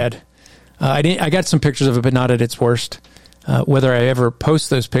looked bad. I got some pictures of it, but not at its worst. Whether I ever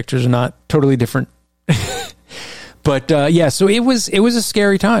post those pictures or not, totally different. But so it was a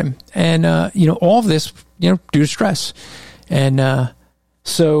scary time, and all of this due to stress, and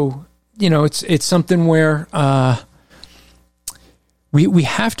so it's something where we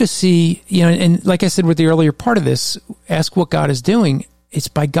have to see, and like I said with the earlier part of this, ask what God is doing. It's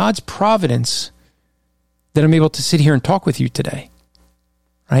by God's providence that I'm able to sit here and talk with you today,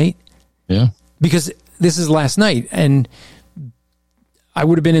 right? Yeah. Because this is last night, and I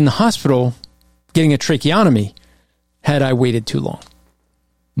would have been in the hospital getting a tracheotomy had I waited too long.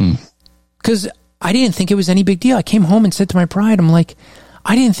 Because I didn't think it was any big deal. I came home and said to my bride, I'm like,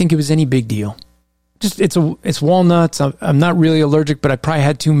 I didn't think it was any big deal. Just it's walnuts. I'm not really allergic, but I probably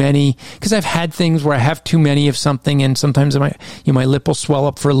had too many, because I've had things where I have too many of something, and sometimes my lip will swell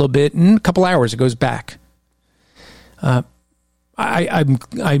up for a little bit, and in a couple hours it goes back. I'm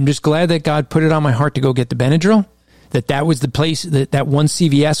just glad that God put it on my heart to go get the Benadryl. That was the place that one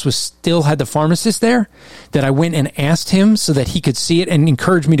CVS still had the pharmacist there, that I went and asked him so that he could see it and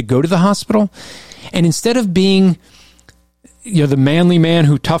encourage me to go to the hospital. And instead of being, the manly man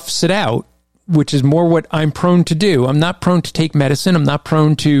who toughs it out, which is more what I'm prone to do. I'm not prone to take medicine. I'm not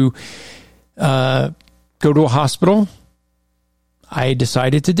prone to go to a hospital. I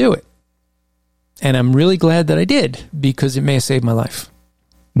decided to do it. And I'm really glad that I did, because it may have saved my life.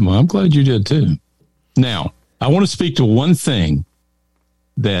 Well, I'm glad you did too. Now, I want to speak to one thing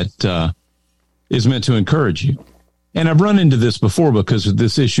that is meant to encourage you. And I've run into this before because of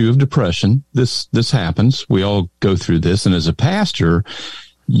this issue of depression. This happens. We all go through this. And as a pastor,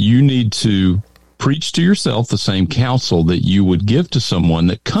 you need to preach to yourself the same counsel that you would give to someone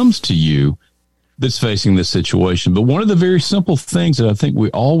that comes to you that's facing this situation. But one of the very simple things that I think we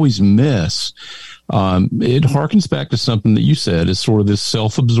always miss, it harkens back to something that you said, is sort of this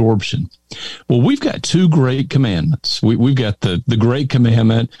self-absorption. Well, we've got two great commandments. We've got the great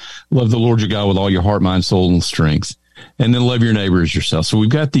commandment, love the Lord your God with all your heart, mind, soul, and strength, and then love your neighbor as yourself. So we've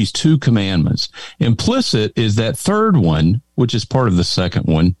got these two commandments. Implicit is that third one, which is part of the second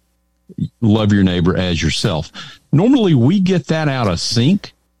one, love your neighbor as yourself. Normally, we get that out of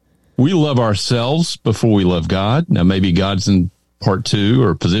sync. We love ourselves before we love God. Now, maybe God's in part 2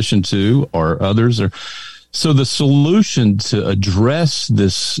 or position 2 or others. So the solution to address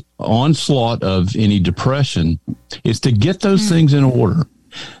this onslaught of any depression is to get those things in order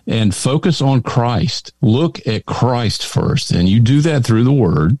and focus on Christ. Look at Christ first. And you do that through the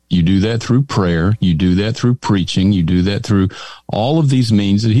Word. You do that through prayer. You do that through preaching. You do that through all of these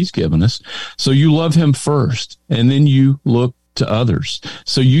means that He's given us. So you love Him first, and then you look to others.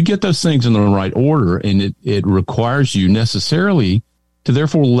 So you get those things in the right order, and it requires you necessarily to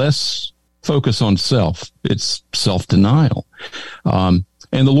therefore less focus on self. It's self-denial. And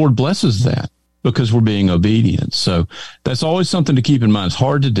the Lord blesses that because we're being obedient. So that's always something to keep in mind. It's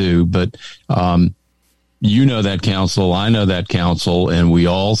hard to do, but you know that counsel, I know that counsel, and we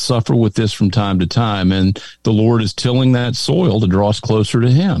all suffer with this from time to time. And the Lord is tilling that soil to draw us closer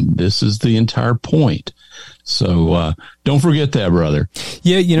to Him. This is the entire point. So don't forget that, brother.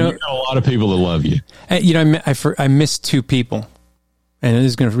 Yeah, you got a lot of people that love you. I missed two people, and it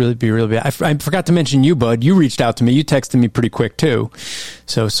is going to really be really bad. I forgot to mention you, Bud. You reached out to me. You texted me pretty quick too.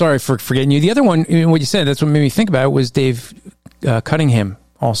 So sorry for forgetting you. The other one, what you said, that's what made me think about it, was Dave Cunningham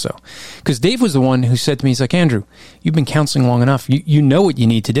also, because Dave was the one who said to me, he's like, Andrew, you've been counseling long enough. You know what you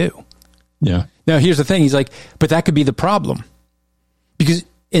need to do. Yeah. Now here's the thing. He's like, but that could be the problem, because.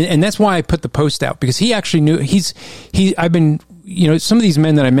 And that's why I put the post out, because he actually knew I've been, some of these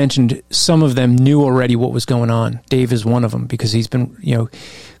men that I mentioned, some of them knew already what was going on. Dave is one of them, because he's been,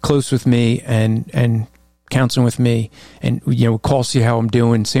 close with me and counseling with me, and, call, see how I'm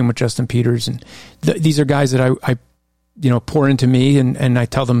doing. Same with Justin Peters. And these are guys that I pour into me, and I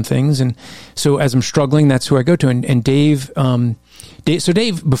tell them things. And so as I'm struggling, that's who I go to. And Dave, so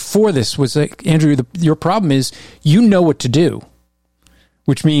Dave before this was like, Andrew, your problem is, you know what to do.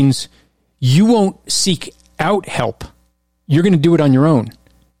 Which means you won't seek out help. You're going to do it on your own.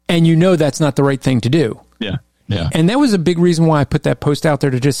 And that's not the right thing to do. Yeah, yeah. And that was a big reason why I put that post out there,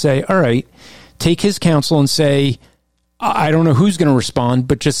 to just say, all right, take his counsel and say, I don't know who's going to respond,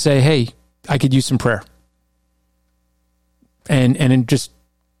 but just say, hey, I could use some prayer. And just,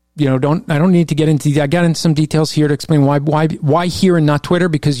 I don't need to get into, I got into some details here to explain why here and not Twitter,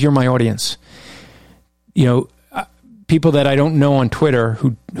 because you're my audience. People that I don't know on Twitter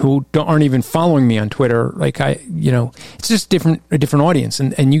who aren't even following me on Twitter, it's just a different audience.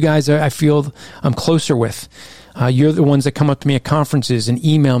 And you guys, I feel I'm closer with. You're the ones that come up to me at conferences and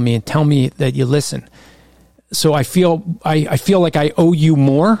email me and tell me that you listen. So I feel like I owe you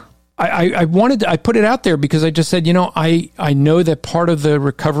more. I put it out there because I just said, I know that part of the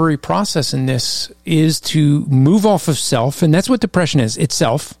recovery process in this is to move off of self. And that's what depression is. It's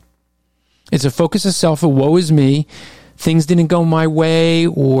self. It's a focus of self, of woe is me. Things didn't go my way,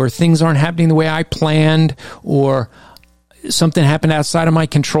 or things aren't happening the way I planned, or something happened outside of my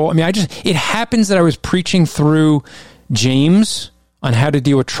control. I mean, it happens that I was preaching through James on how to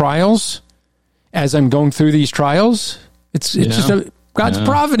deal with trials as I'm going through these trials. It's just God's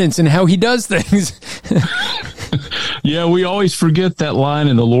providence and how he does things. Yeah, we always forget that line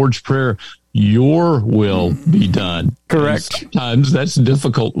in the Lord's Prayer, your will be done. Correct. And sometimes that's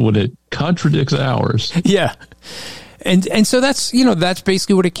difficult when it contradicts ours. Yeah. And so that's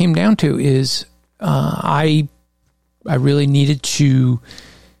basically what it came down to is I really needed to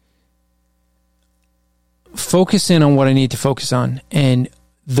focus in on what I need to focus on. And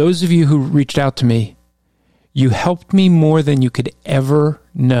those of you who reached out to me, you helped me more than you could ever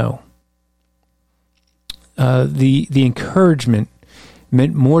know. The encouragement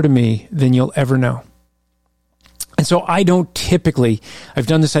meant more to me than you'll ever know. And so I don't typically, I've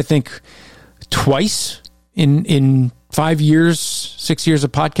done this, I think, twice in 6 years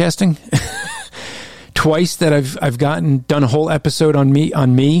of podcasting. Twice that I've done a whole episode on me.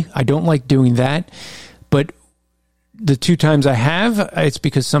 I don't like doing that, but the 2 times I have, it's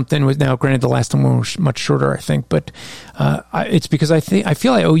because something was, now granted the last time was much shorter, I think, but it's because I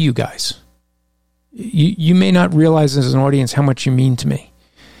feel I owe you guys. You may not realize as an audience how much you mean to me,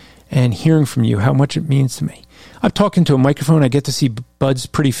 and hearing from you how much it means to me. I'm talking to a microphone. I get to see Bud's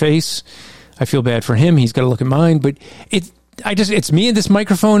pretty face. I feel bad for him. He's got to look at mine, but it's me and this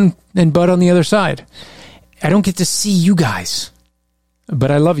microphone and Bud on the other side. I don't get to see you guys,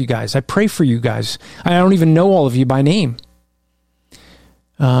 but I love you guys. I pray for you guys. I don't even know all of you by name.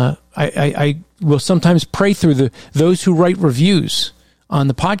 I will sometimes pray through those who write reviews on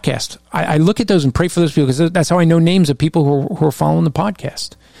the podcast. I look at those and pray for those people because that's how I know names of people who are following the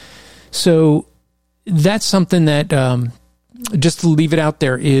podcast. So that's something that, just to leave it out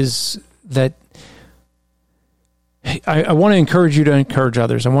there, is that I want to encourage you to encourage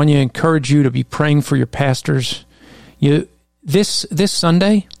others. I want to encourage you to be praying for your pastors. This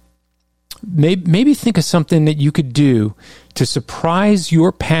Sunday, maybe think of something that you could do to surprise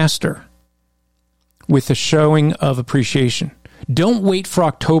your pastor with a showing of appreciation. Don't wait for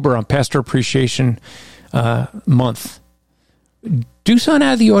October on Pastor Appreciation Month. Do something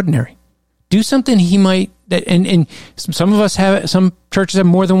out of the ordinary. Do something he might, and some of us some churches have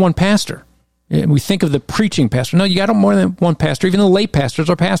more than one pastor. We think of the preaching pastor. No, you got more than one pastor. Even the lay pastors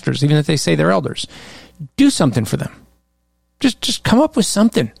are pastors, even if they say they're elders. Do something for them. Just come up with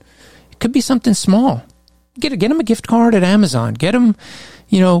something. It could be something small. Get them a gift card at Amazon. Get them,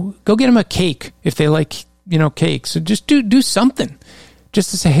 go get them a cake if they like, cakes. So just do something.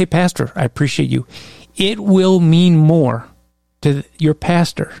 Just to say, hey, pastor, I appreciate you. It will mean more to your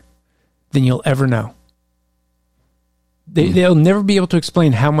pastor than you'll ever know. They'll never be able to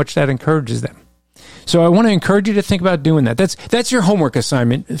explain how much that encourages them. So I want to encourage you to think about doing that. That's your homework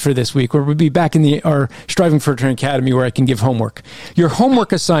assignment for this week, where we'll be back in our Striving for Eternity Academy where I can give homework. Your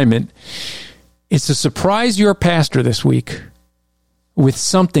homework assignment is to surprise your pastor this week with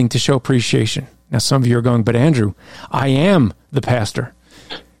something to show appreciation. Now, some of you are going, but Andrew, I am the pastor.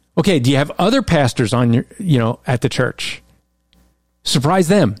 Okay, do you have other pastors on your, at the church? Surprise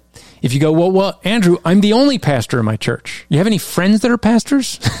them. If you go, well, Andrew, I'm the only pastor in my church. You have any friends that are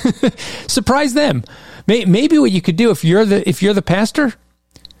pastors? Surprise them. Maybe what you could do if you're the pastor,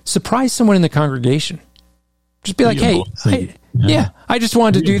 surprise someone in the congregation. Just be like, hey, I just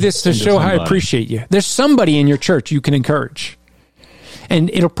wanted to do this to show how I appreciate you. There's somebody in your church you can encourage. And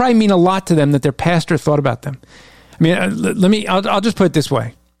it'll probably mean a lot to them that their pastor thought about them. I mean, I'll just put it this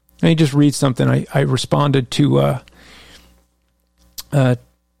way. Let me just read something. I responded to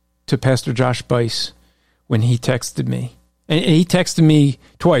Pastor Josh Bice when he texted me. And he texted me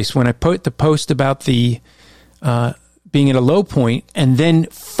twice when I put the post about the being at a low point, and then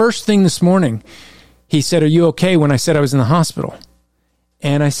first thing this morning, he said, "Are you okay?" when I said I was in the hospital.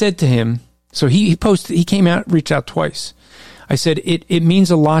 And I said to him, so he came out, reached out twice. I said, it means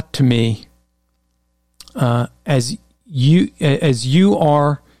a lot to me as you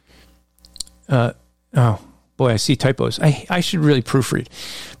are, oh boy, I see typos. I should really proofread,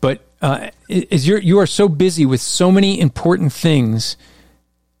 but as you are so busy with so many important things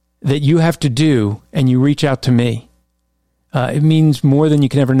that you have to do, and you reach out to me, it means more than you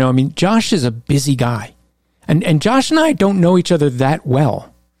can ever know. I mean, Josh is a busy guy, and Josh and I don't know each other that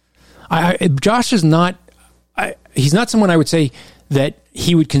well. Josh is not. He's not someone I would say that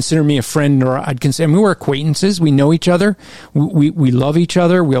he would consider me a friend, or I'd consider. I mean, we're acquaintances. We know each other. We love each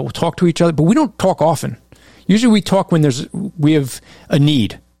other. We'll talk to each other, but we don't talk often. Usually, we talk when we have a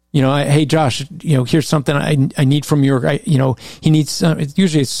need. You know, hey Josh, you know, here's something I need from your. He needs.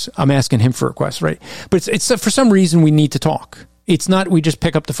 Usually, I'm asking him for requests, right? But it's for some reason we need to talk. It's not we just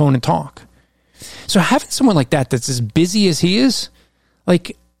pick up the phone and talk. So having someone like that's as busy as he is,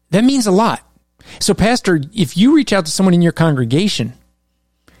 like, that means a lot. So, Pastor, if you reach out to someone in your congregation,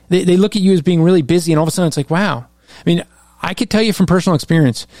 they look at you as being really busy, and all of a sudden it's like, wow. I mean, I could tell you from personal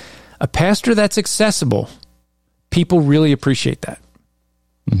experience, a pastor that's accessible, people really appreciate that.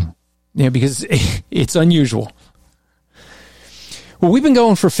 Mm-hmm. Yeah, because it's unusual. Well, we've been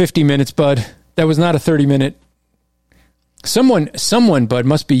going for 50 minutes, Bud. That was not a 30-minute. Someone, Bud,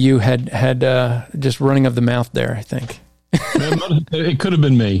 must be you, had just running of the mouth there, I think. It could have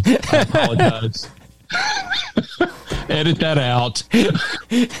been me. I apologize. Edit that out.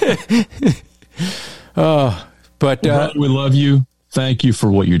 But brother, we love you. Thank you for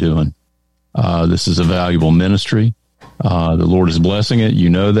what you're doing. This is a valuable ministry. The Lord is blessing it. You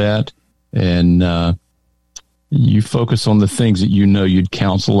know that. And you focus on the things that you know you'd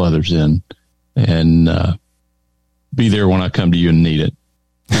counsel others in, and be there when I come to you and need it.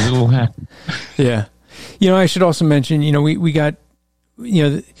 It'll happen. Yeah. You know, I should also mention, you know, we got, you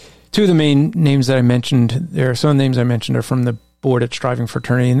know, two of the main names that I mentioned, there are some names I mentioned are from the board at Striving for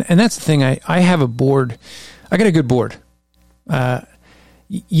Eternity. And that's the thing. I have a board. I got a good board.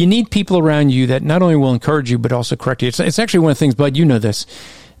 You need people around you that not only will encourage you, but also correct you. It's actually one of the things, Bud, you know this.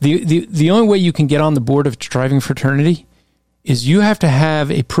 The only way you can get on the board of Striving for Eternity is you have to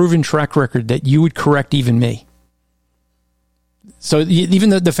have a proven track record that you would correct even me. So even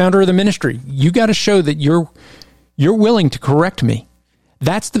the founder of the ministry, you got to show that you're willing to correct me.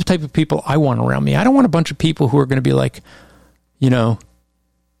 That's the type of people I want around me. I don't want a bunch of people who are going to be like, you know,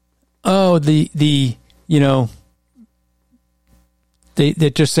 oh, you know, they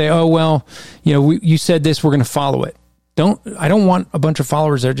just say, oh, well, you know, you said this, we're going to follow it. I don't want a bunch of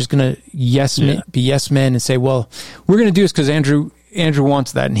followers that are just going to be yes men and say, well, we're going to do this because Andrew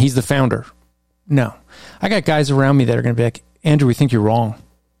wants that and he's the founder. No, I got guys around me that are going to be like, Andrew, we think you're wrong.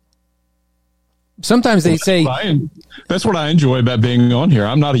 Sometimes they say... That's what I enjoy about being on here.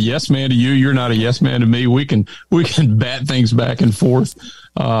 I'm not a yes man to you. You're not a yes man to me. We can bat things back and forth.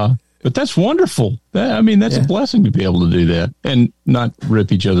 But that's wonderful. That's a blessing to be able to do that and not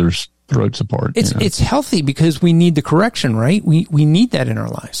rip each other's throats apart. It's healthy because we need the correction, right? We need that in our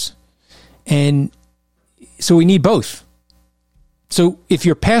lives. And so we need both. So if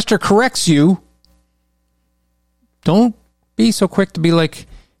your pastor corrects you, don't be so quick to be like,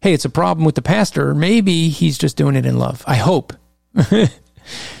 hey, it's a problem with the pastor. Maybe he's just doing it in love. I hope.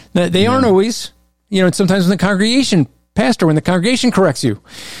 They aren't always, you know, sometimes when the congregation corrects you.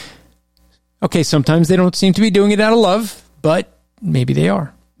 Okay, sometimes they don't seem to be doing it out of love, but maybe they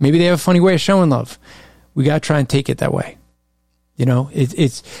are. Maybe they have a funny way of showing love. We got to try and take it that way. You know,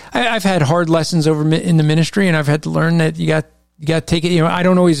 I've had hard lessons in the ministry, and I've had to learn that you got to take it. You know, I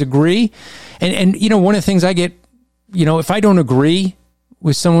don't always agree. And you know, one of the things I get, you know, if I don't agree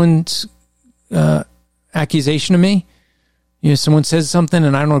with someone's accusation of me, you know, someone says something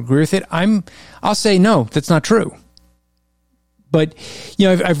and I don't agree with it, I'll say, no, that's not true. But, you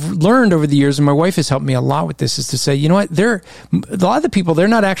know, I've learned over the years, and my wife has helped me a lot with this, is to say, you know what, a lot of the people, they're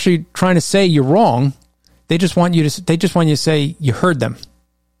not actually trying to say you're wrong. They just want you to say you heard them.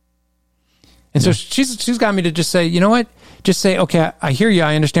 And so she's got me to just say, you know what, just say, okay, I hear you.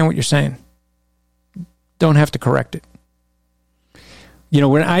 I understand what you're saying. Don't have to correct it. You know,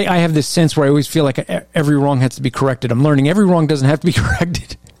 when I have this sense where I always feel like every wrong has to be corrected. I'm learning every wrong doesn't have to be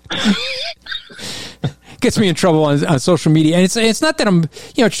corrected. Gets me in trouble on social media. And it's not that I'm,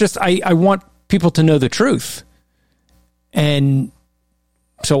 you know, it's just I want people to know the truth. And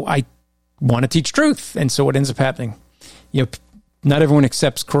so I want to teach truth. And so what ends up happening, you know, not everyone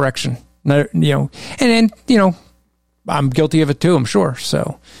accepts correction. Not, you know, and you know, I'm guilty of it too, I'm sure.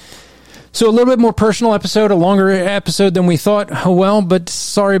 So a little bit more personal episode, a longer episode than we thought. Oh, well, but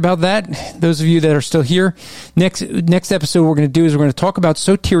sorry about that. Those of you that are still here. Next episode we're going to do is we're going to talk about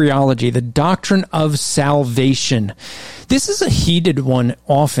soteriology, the doctrine of salvation. This is a heated one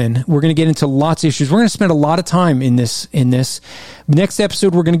often. We're going to get into lots of issues. We're going to spend a lot of time in this. Next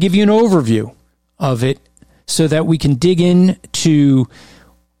episode, we're going to give you an overview of it so that we can dig into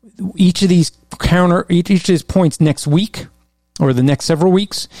each of these points next week or the next several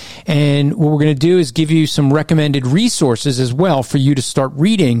weeks. And what we're going to do is give you some recommended resources as well for you to start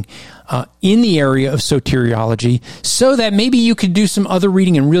reading in the area of soteriology so that maybe you could do some other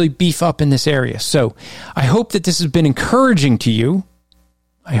reading and really beef up in this area. So I hope that this has been encouraging to you.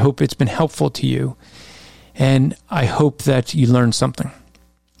 I hope it's been helpful to you. And I hope that you learned something.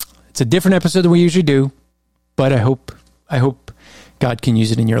 It's a different episode than we usually do, but I hope God can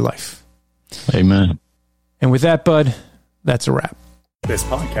use it in your life. Amen. And with that, bud, that's a wrap. This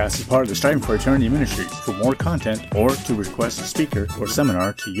podcast is part of the Striving for Eternity ministry. For more content or to request a speaker or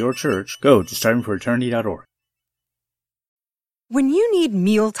seminar to your church, go to strivingforeternity.org. When you need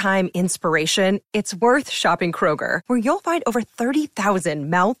mealtime inspiration, it's worth shopping Kroger, where you'll find over 30,000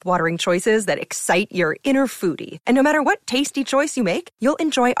 mouth-watering choices that excite your inner foodie. And no matter what tasty choice you make, you'll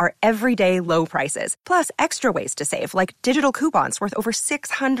enjoy our everyday low prices, plus extra ways to save, like digital coupons worth over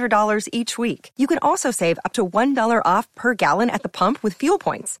 $600 each week. You can also save up to $1 off per gallon at the pump with fuel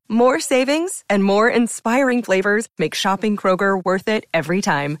points. More savings and more inspiring flavors make shopping Kroger worth it every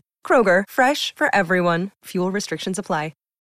time. Kroger, fresh for everyone. Fuel restrictions apply.